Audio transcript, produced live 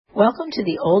Welcome to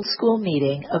the old school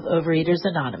meeting of Overeaters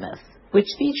Anonymous, which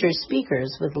features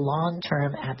speakers with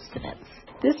long-term abstinence.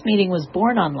 This meeting was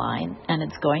born online, and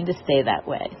it's going to stay that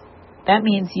way. That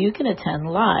means you can attend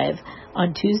live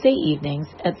on Tuesday evenings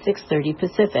at 6:30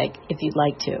 Pacific if you'd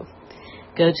like to.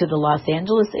 Go to the Los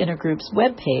Angeles Intergroup's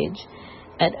webpage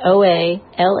at oalaig.org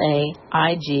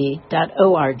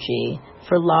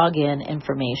for login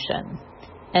information.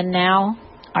 And now,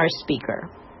 our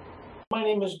speaker. My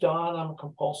name is Don. I'm a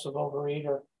compulsive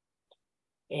overeater,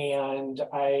 and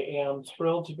I am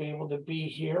thrilled to be able to be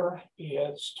here.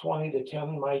 It's 20 to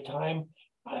 10 my time.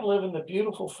 I live in the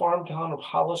beautiful farm town of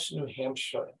Hollis, New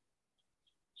Hampshire.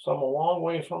 So I'm a long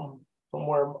way from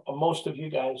where most of you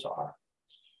guys are.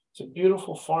 It's a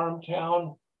beautiful farm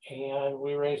town, and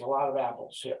we raise a lot of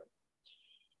apples here.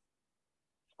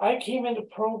 I came into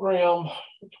program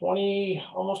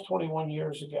almost 21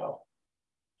 years ago.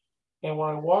 And when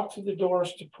I walked through the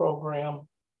doors to program,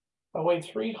 I weighed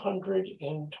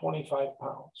 325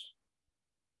 pounds.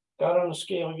 Got on the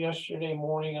scale yesterday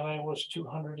morning and I was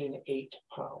 208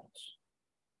 pounds.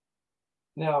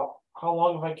 Now, how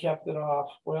long have I kept it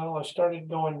off? Well, I started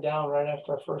going down right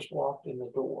after I first walked in the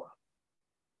door.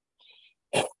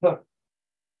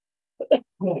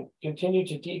 Continued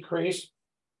to decrease.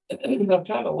 I've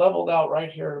kind of leveled out right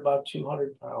here at about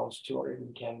 200 pounds,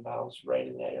 210 pounds, right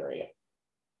in that area.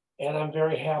 And I'm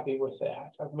very happy with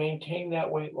that. I've maintained that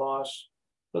weight loss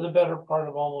for the better part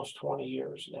of almost 20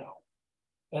 years now.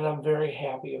 And I'm very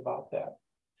happy about that.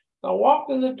 I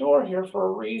walked in the door here for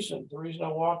a reason. The reason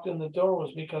I walked in the door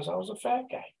was because I was a fat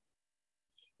guy.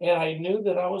 And I knew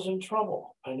that I was in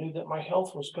trouble. I knew that my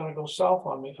health was going to go south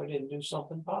on me if I didn't do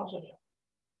something positive.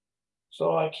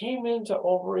 So I came into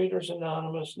Overeaters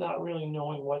Anonymous not really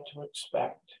knowing what to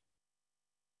expect.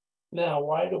 Now,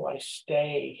 why do I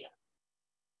stay?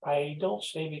 I don't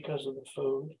stay because of the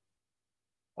food.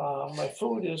 My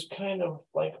food is kind of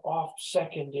like off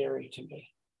secondary to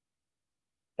me.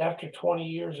 After 20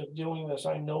 years of doing this,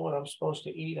 I know what I'm supposed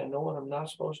to eat. I know what I'm not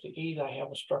supposed to eat. I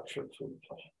have a structured food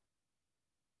plan.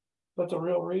 But the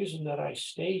real reason that I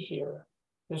stay here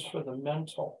is for the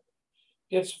mental.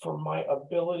 It's for my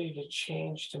ability to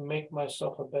change, to make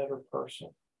myself a better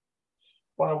person.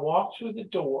 When I walked through the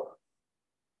door,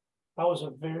 I was a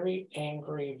very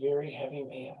angry, very heavy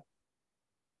man.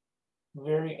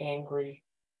 Very angry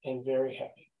and very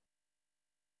heavy.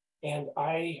 And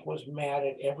I was mad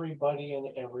at everybody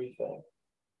and everything.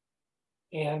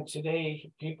 And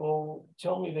today, people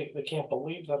tell me they can't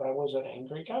believe that I was an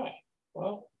angry guy.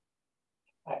 Well,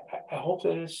 I hope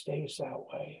that it stays that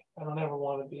way. I don't ever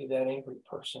want to be that angry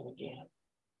person again.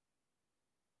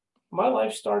 My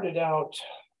life started out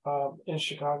in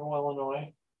Chicago,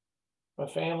 Illinois. My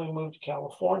family moved to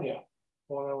California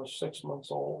when I was 6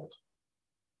 months old.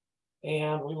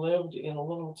 And we lived in a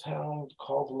little town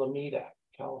called Lomita,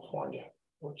 California,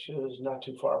 which is not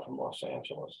too far from Los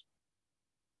Angeles.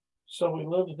 So we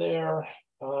lived there,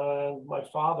 and my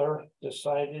father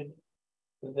decided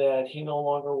that he no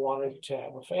longer wanted to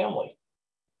have a family.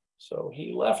 So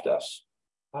he left us.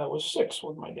 I was 6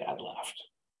 when my dad left.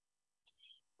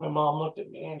 My mom looked at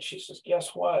me and she says,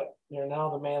 "Guess what? You're now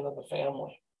the man of the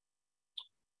family."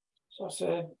 So I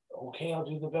said, "Okay, I'll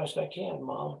do the best I can,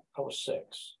 Mom." I was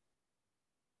 6.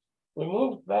 We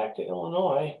moved back to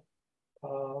Illinois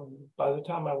by the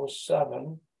time I was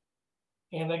 7,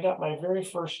 and I got my very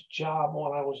first job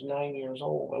when I was 9 years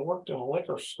old. I worked in a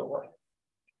liquor store.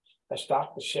 I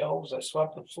stocked the shelves, I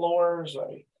swept the floors,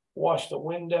 I washed the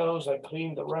windows, I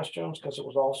cleaned the restrooms because it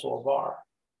was also a bar.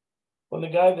 When the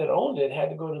guy that owned it had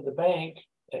to go to the bank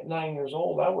at 9 years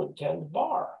old, I would tend the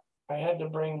bar. I had to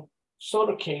bring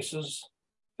soda cases.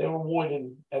 They were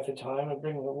wooden at the time. I'd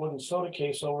bring the wooden soda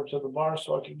case over to the bar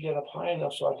so I could get up high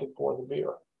enough so I could pour the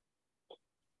beer.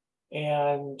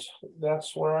 And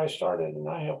that's where I started. And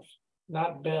I have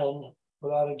not been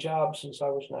without a job since I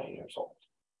was 9 years old.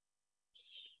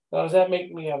 Now, does that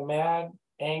make me a mad,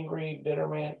 angry, bitter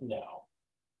man? No.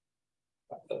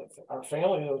 Our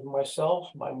family was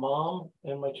myself, my mom,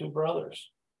 and my 2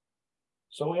 brothers.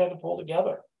 So we had to pull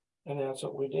together. And that's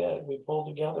what we did. We pulled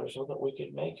together so that we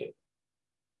could make it.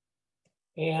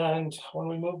 And when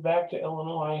we moved back to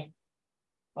Illinois,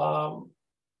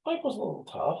 life was a little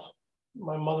tough.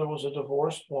 My mother was a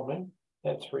divorced woman,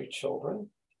 had 3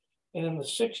 children. And in the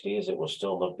 60s, it was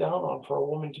still looked down on for a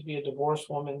woman to be a divorced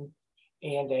woman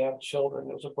and to have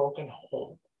children. It was a broken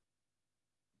home.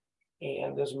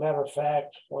 And as a matter of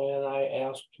fact, when I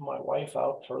asked my wife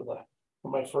out for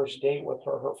my first date with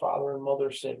her, her father and mother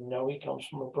said, "No, he comes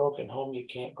from a broken home. You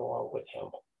can't go out with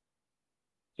him.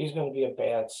 He's going to be a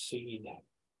bad seed."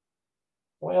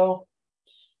 Well,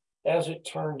 as it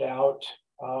turned out,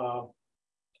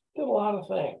 Did a lot of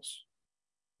things.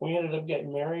 We ended up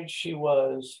getting married. She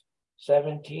was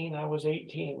 17. I was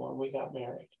 18 when we got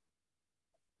married.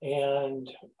 And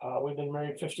we've been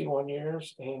married 51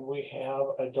 years, and we have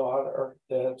a daughter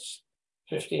that's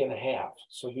 50 and a half.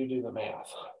 So you do the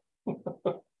math.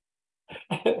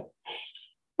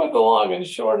 But the long and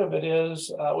short of it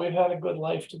is we've had a good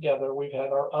life together. We've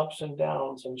had our ups and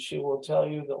downs, and she will tell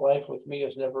you that life with me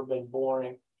has never been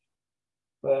boring.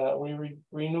 We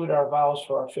renewed our vows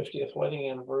for our 50th wedding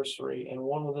anniversary, and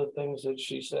one of the things that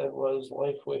she said was,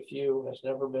 life with you has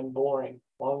never been boring.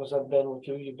 As long as I've been with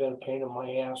you, you've been a pain in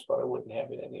my ass, but I wouldn't have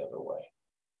it any other way.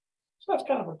 So that's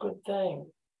kind of a good thing.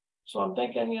 So I'm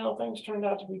thinking, things turned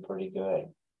out to be pretty good.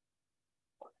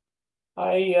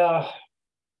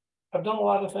 I've done a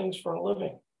lot of things for a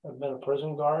living. I've been a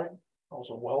prison guard. I was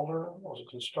a welder. I was a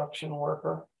construction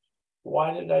worker.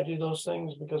 Why did I do those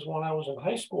things? Because when I was in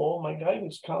high school, my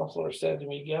guidance counselor said to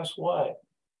me, guess what?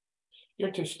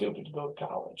 You're too stupid to go to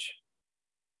college.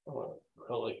 I went,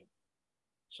 really?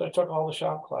 So I took all the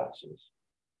shop classes.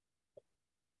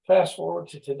 Fast forward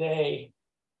to today,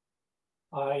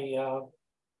 I'm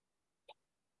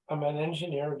an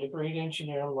engineer, a degreed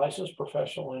engineer, licensed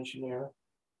professional engineer.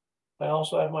 I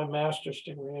also have my master's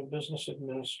degree in business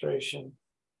administration.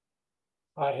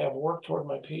 I have worked toward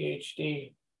my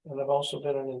PhD, and I've also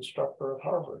been an instructor at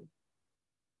Harvard.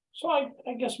 So I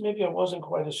guess maybe I wasn't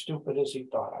quite as stupid as he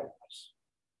thought I was.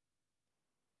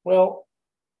 Well,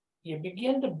 you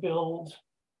begin to build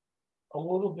a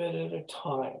little bit at a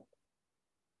time,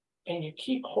 and you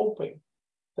keep hoping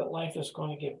that life is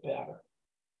going to get better.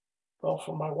 Well,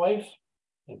 for my wife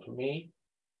and for me,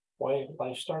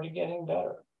 life started getting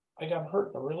better. I got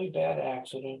hurt in a really bad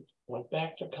accident, went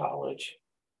back to college.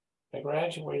 I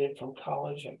graduated from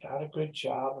college, I got a good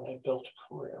job, and I built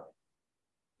a career.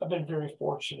 I've been very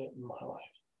fortunate in my life.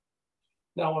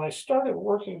 Now, when I started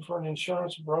working for an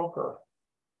insurance broker,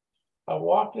 I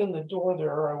walked in the door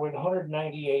there, I weighed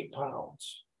 198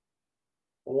 pounds.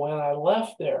 When I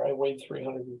left there, I weighed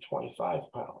 325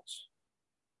 pounds.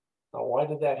 Now, why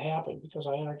did that happen? Because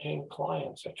I entertained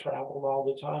clients. I traveled all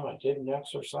the time. I didn't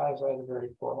exercise. I had a very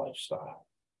poor lifestyle.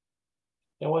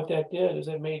 And what that did is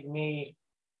it made me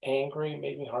angry,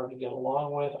 made me hard to get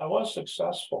along with. I was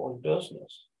successful in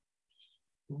business,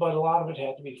 but a lot of it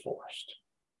had to be forced.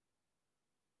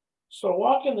 So I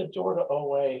walk in the door to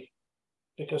OA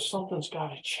because something's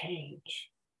got to change.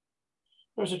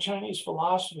 There's a Chinese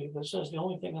philosophy that says the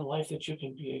only thing in life that you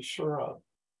can be sure of,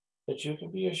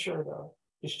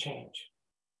 is change.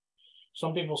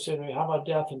 Some people say to me, how about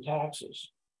death and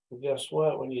taxes? Well, guess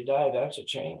what? When you die, that's a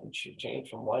change. You change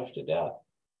from life to death.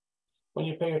 When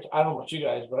you pay, I don't know about you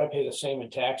guys, but I pay the same in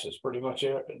taxes pretty much.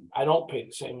 I don't pay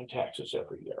the same in taxes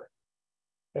every year.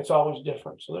 It's always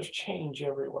different. So there's change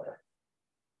everywhere.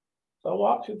 So I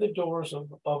walked through the doors of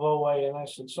OA and I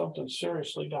said, something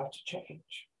seriously got to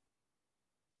change.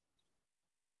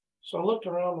 So I looked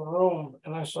around the room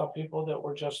and I saw people that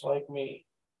were just like me.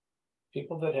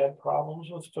 People that had problems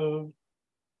with food,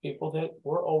 people that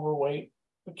were overweight.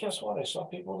 But guess what? I saw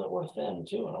people that were thin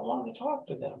too, and I wanted to talk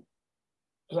to them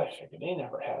because I figured they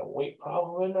never had a weight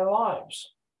problem in their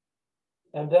lives.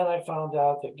 And then I found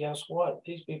out that guess what?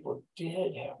 These people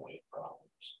did have weight problems.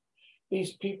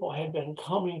 These people had been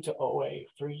coming to OA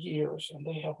for years, and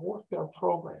they have worked their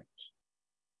programs.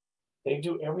 They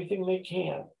do everything they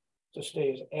can to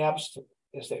stay as abstinent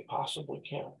as they possibly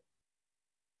can.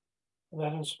 And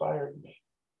that inspired me.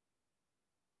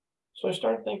 So I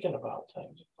started thinking about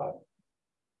things. I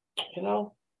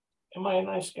thought, am I a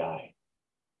nice guy?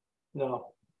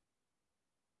 No.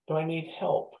 Do I need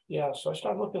help? Yeah. So I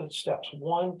started looking at steps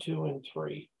 1, 2, and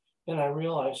 3. And I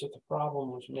realized that the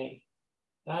problem was me.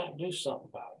 And I had to do something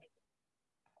about it.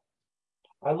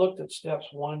 I looked at steps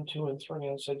 1, 2, and 3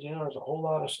 and said, there's a whole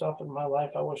lot of stuff in my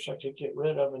life I wish I could get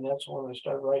rid of. And that's when I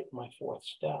started writing my 4th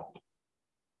step.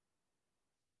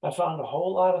 I found a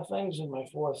whole lot of things in my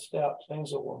 4th step,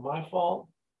 things that were my fault,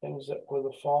 things that were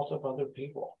the fault of other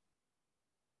people.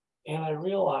 And I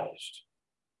realized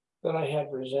that I had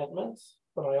resentments,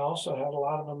 but I also had a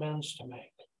lot of amends to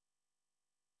make.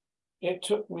 It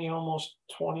took me almost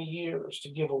 20 years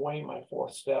to give away my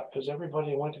 4th step because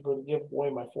everybody I went to go to give away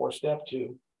my 4th step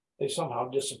to, they somehow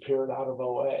disappeared out of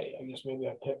OA. I guess maybe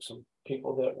I picked some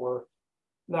people that were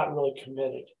not really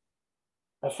committed.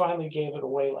 I finally gave it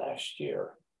away last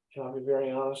year. And I'll be very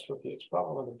honest with you, it's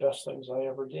probably one of the best things I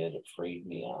ever did. It freed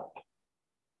me up.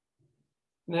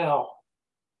 Now,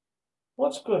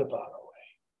 what's good about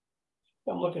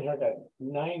OA? I'm looking here, I got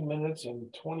 9 minutes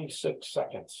and 26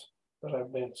 seconds that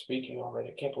I've been speaking already.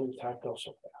 I can't believe time goes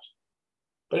so fast.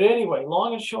 But anyway,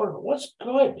 long and short of it, what's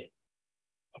good?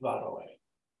 about OA?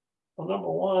 Well,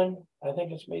 number one, I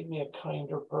think it's made me a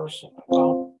kinder person. I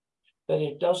found that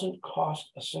it doesn't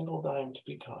cost a single dime to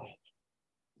be kind.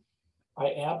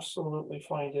 I absolutely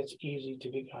find it's easy to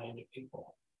be kind to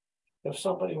people. If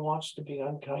somebody wants to be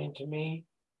unkind to me,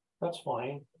 that's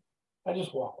fine. I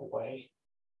just walk away.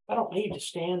 I don't need to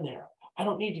stand there. I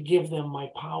don't need to give them my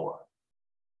power.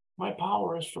 My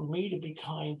power is for me to be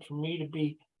kind, for me to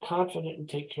be confident and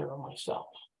take care of myself.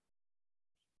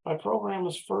 My program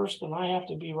is first, and I have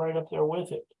to be right up there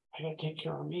with it. I got to take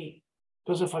care of me.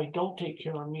 Because if I don't take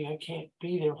care of me, I can't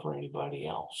be there for anybody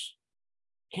else.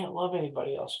 Can't love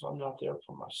anybody else if I'm not there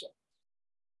for myself.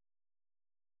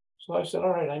 So I said, all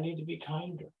right, I need to be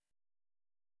kinder.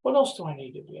 What else do I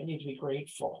need to be? I need to be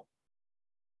grateful.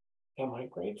 Am I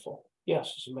grateful?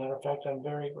 Yes, as a matter of fact, I'm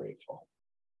very grateful.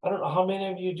 I don't know how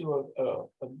many of you do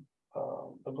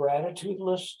a gratitude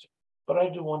list, but I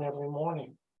do one every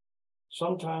morning.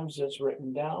 Sometimes it's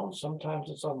written down, sometimes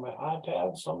it's on my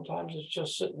iPad, sometimes it's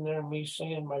just sitting there, me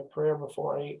saying my prayer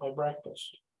before I eat my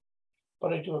breakfast.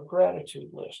 But I do a gratitude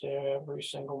list every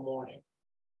single morning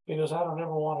because I don't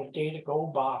ever want a day to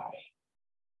go by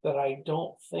that I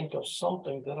don't think of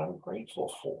something that I'm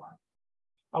grateful for.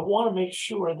 I want to make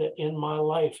sure that in my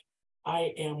life,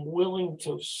 I am willing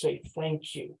to say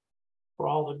thank you for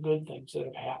all the good things that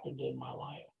have happened in my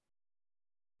life.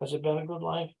 Has it been a good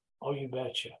life? Oh, you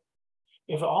betcha.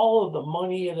 If all of the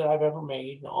money that I've ever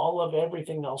made and all of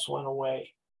everything else went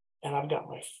away, and I've got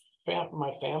my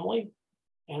family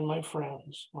and my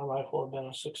friends, my life will have been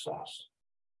a success.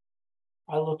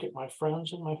 I look at my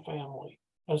friends and my family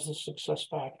as the success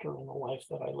factor in the life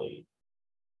that I lead.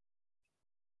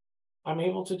 I'm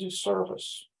able to do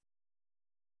service.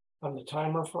 I'm the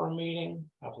timer for a meeting.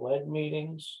 I've led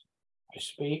meetings. I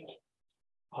speak.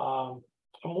 I'm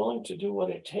willing to do what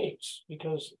it takes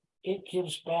because it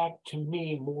gives back to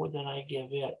me more than I give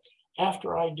it.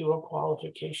 After I do a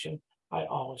qualification, I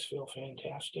always feel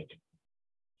fantastic.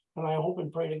 And I hope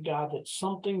and pray to God that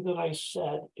something that I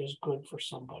said is good for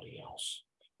somebody else,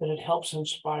 that it helps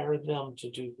inspire them to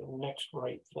do the next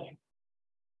right thing.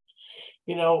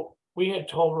 You know, we had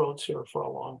toll roads here for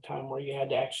a long time where you had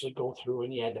to actually go through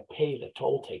and you had to pay the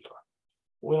toll taker.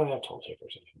 We don't have toll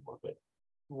takers anymore, but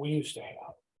we used to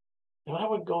have. And I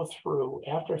would go through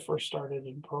after I first started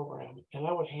in program, and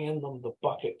I would hand them the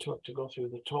buck it took to go through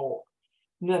the toll.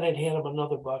 And then I'd hand them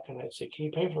another buck, and I'd say, "Can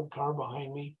you pay for the car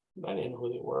behind me?" I didn't know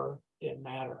who they were. It didn't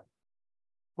matter.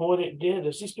 But what it did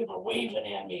is these people are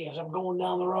waving at me as I'm going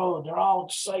down the road. They're all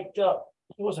psyched up.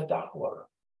 It was $1.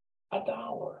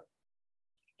 $1.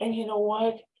 And you know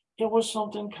what? It was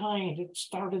something kind. It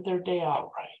started their day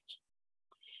out right.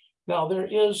 Now, there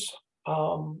is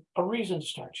a reason to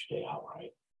start your day out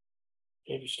right.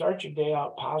 If you start your day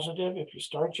out positive, if you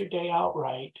start your day out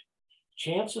right,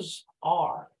 chances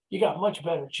are you got much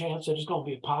better chance that it's going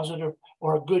to be a positive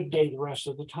or a good day the rest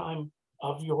of the time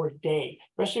of your day.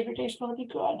 The rest of your day is going to be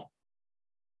good.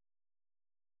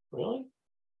 Really?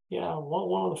 Yeah,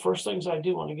 one of the first things I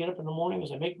do when I get up in the morning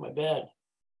is I make my bed.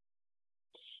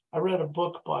 I read a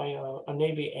book by a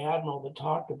Navy admiral that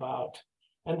talked about,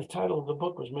 and the title of the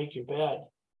book was Make Your Bed.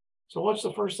 So what's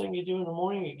the first thing you do in the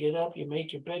morning? You get up, you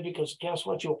make your bed, because guess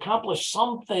what? You accomplish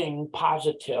something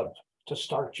positive to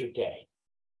start your day.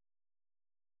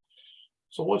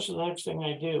 So what's the next thing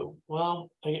I do? Well,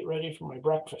 I get ready for my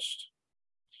breakfast.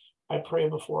 I pray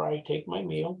before I take my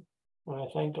meal, and I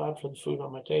thank God for the food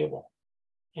on my table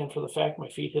and for the fact my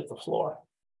feet hit the floor.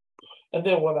 And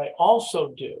then what I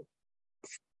also do.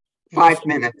 5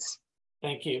 minutes.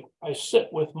 Thank you. I sit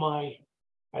with my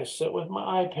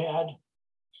iPad.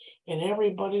 And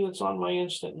everybody that's on my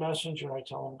instant messenger, I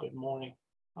tell them good morning.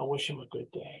 I wish them a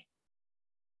good day.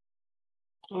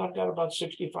 And I've got about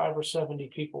 65 or 70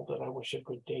 people that I wish a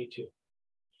good day to.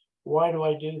 Why do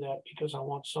I do that? Because I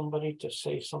want somebody to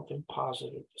say something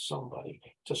positive to somebody,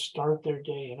 to start their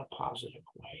day in a positive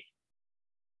way.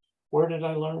 Where did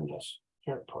I learn this?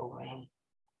 Here at program.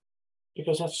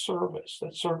 Because that's service.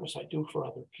 That's service I do for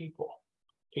other people.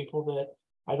 People that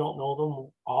I don't know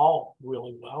them all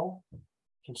really well.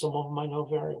 And some of them I know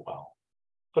very well.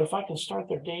 But if I can start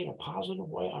their day in a positive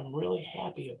way, I'm really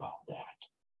happy about that.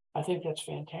 I think that's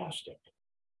fantastic.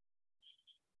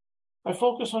 I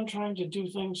focus on trying to do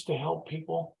things to help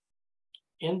people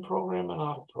in program and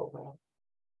out of program.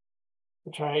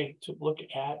 I try to look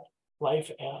at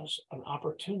life as an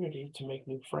opportunity to make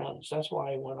new friends. That's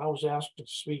why when I was asked to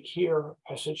speak here,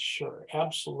 I said, sure,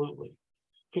 absolutely.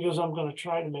 Because I'm going to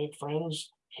try to make friends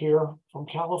here from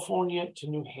California to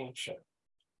New Hampshire.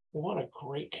 What a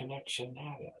great connection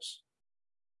that is.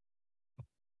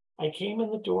 I came in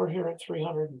the door here at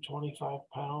 325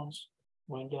 pounds.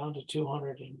 went down to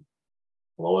 200, and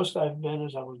lowest I've been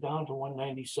is I was down to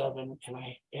 197, and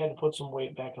I had to put some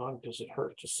weight back on because it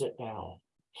hurt to sit down.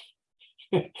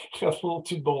 I was a little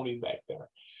too bony back there.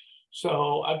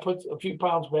 So I put a few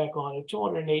pounds back on. At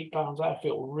 208 pounds, I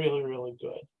feel really, really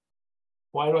good.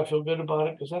 Why do I feel good about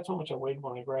it? Because that's how much I weighed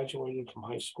when I graduated from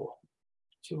high school,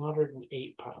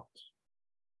 208 pounds.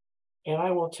 And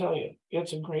I will tell you,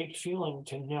 it's a great feeling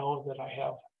to know that I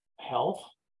have health.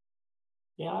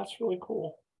 Yeah, that's really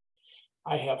cool.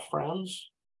 I have friends.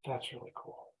 That's really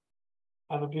cool.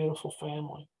 I have a beautiful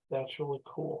family. That's really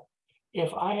cool.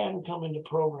 If I hadn't come into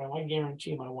program, I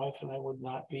guarantee my wife and I would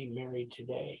not be married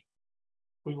today.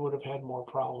 We would have had more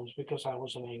problems because I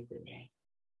was an angry man.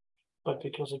 But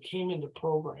because I came into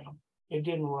program, it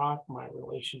didn't rock my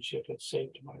relationship. It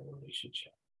saved my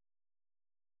relationship.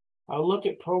 I look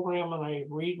at program and I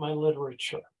read my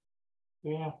literature.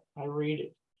 Yeah, I read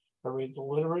it. I read the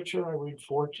literature. I read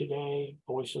For Today,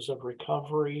 Voices of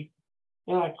Recovery.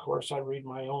 And of course, I read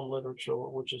my own literature,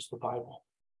 which is the Bible.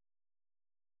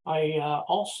 I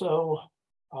also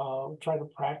try to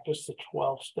practice the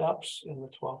 12 steps and the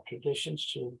 12 traditions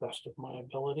to the best of my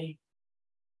ability.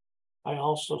 I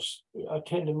also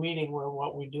attend a meeting where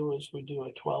what we do is we do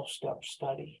a 12-step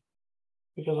study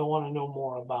because I want to know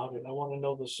more about it. I want to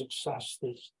know the success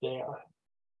that's there.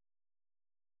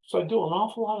 So I do an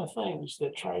awful lot of things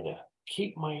that try to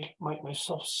keep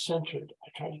myself centered. I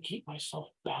try to keep myself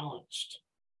balanced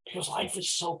because life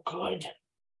is so good.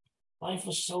 Life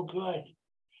is so good.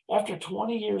 After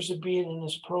 20 years of being in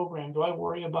this program, do I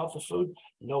worry about the food?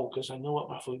 No, because I know what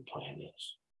my food plan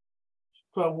is.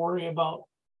 Do I worry about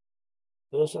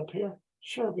this up here?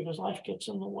 Sure, because life gets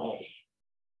in the way.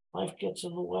 Life gets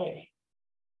in the way.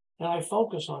 And I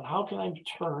focus on how can I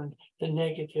turn the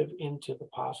negative into the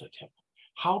positive?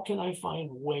 How can I find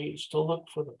ways to look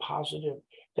for the positive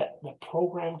that the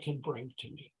program can bring to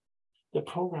me? The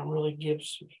program really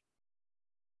gives me.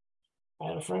 I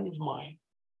had a friend of mine.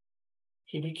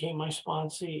 He became my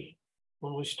sponsee.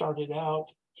 When we started out,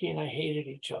 he and I hated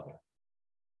each other.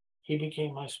 He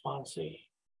became my sponsee.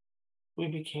 We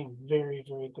became very,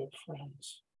 very good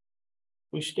friends.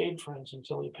 We stayed friends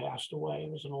until he passed away. He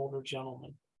was an older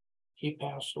gentleman. He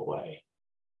passed away.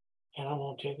 And I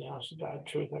won't tell you the honest to God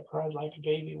truth. I cried like a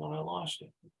baby when I lost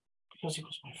him because he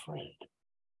was my friend.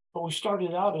 But we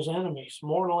started out as enemies,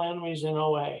 mortal enemies in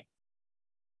OA.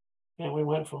 And we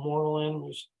went from mortal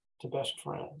enemies to best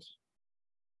friends.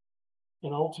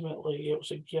 And ultimately, it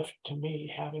was a gift to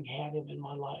me having had him in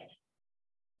my life.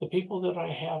 The people that I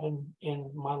have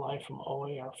in my life from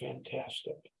OA are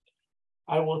fantastic.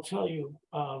 I will tell you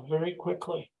very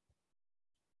quickly,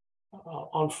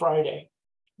 on Friday,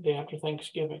 day after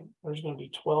Thanksgiving, there's going to be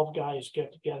 12 guys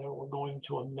get together. We're going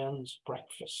to a men's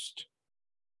breakfast.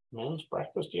 Men's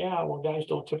breakfast? Yeah, well, guys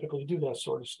don't typically do that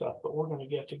sort of stuff, but we're going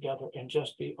to get together and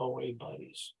just be OA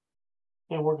buddies.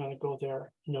 And we're going to go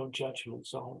there, no judgment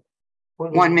zone.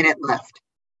 1 minute left.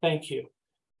 Thank you.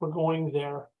 We're going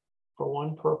there for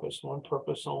one purpose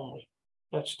only.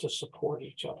 That's to support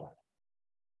each other,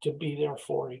 to be there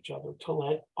for each other, to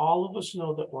let all of us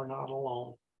know that we're not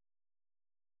alone.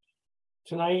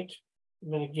 Tonight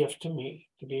has been a gift to me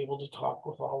to be able to talk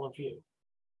with all of you.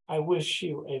 I wish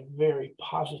you a very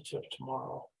positive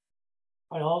tomorrow.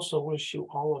 I also wish you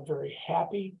all a very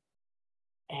happy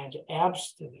and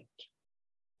abstinent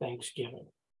Thanksgiving.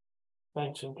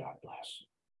 Thanks and God bless.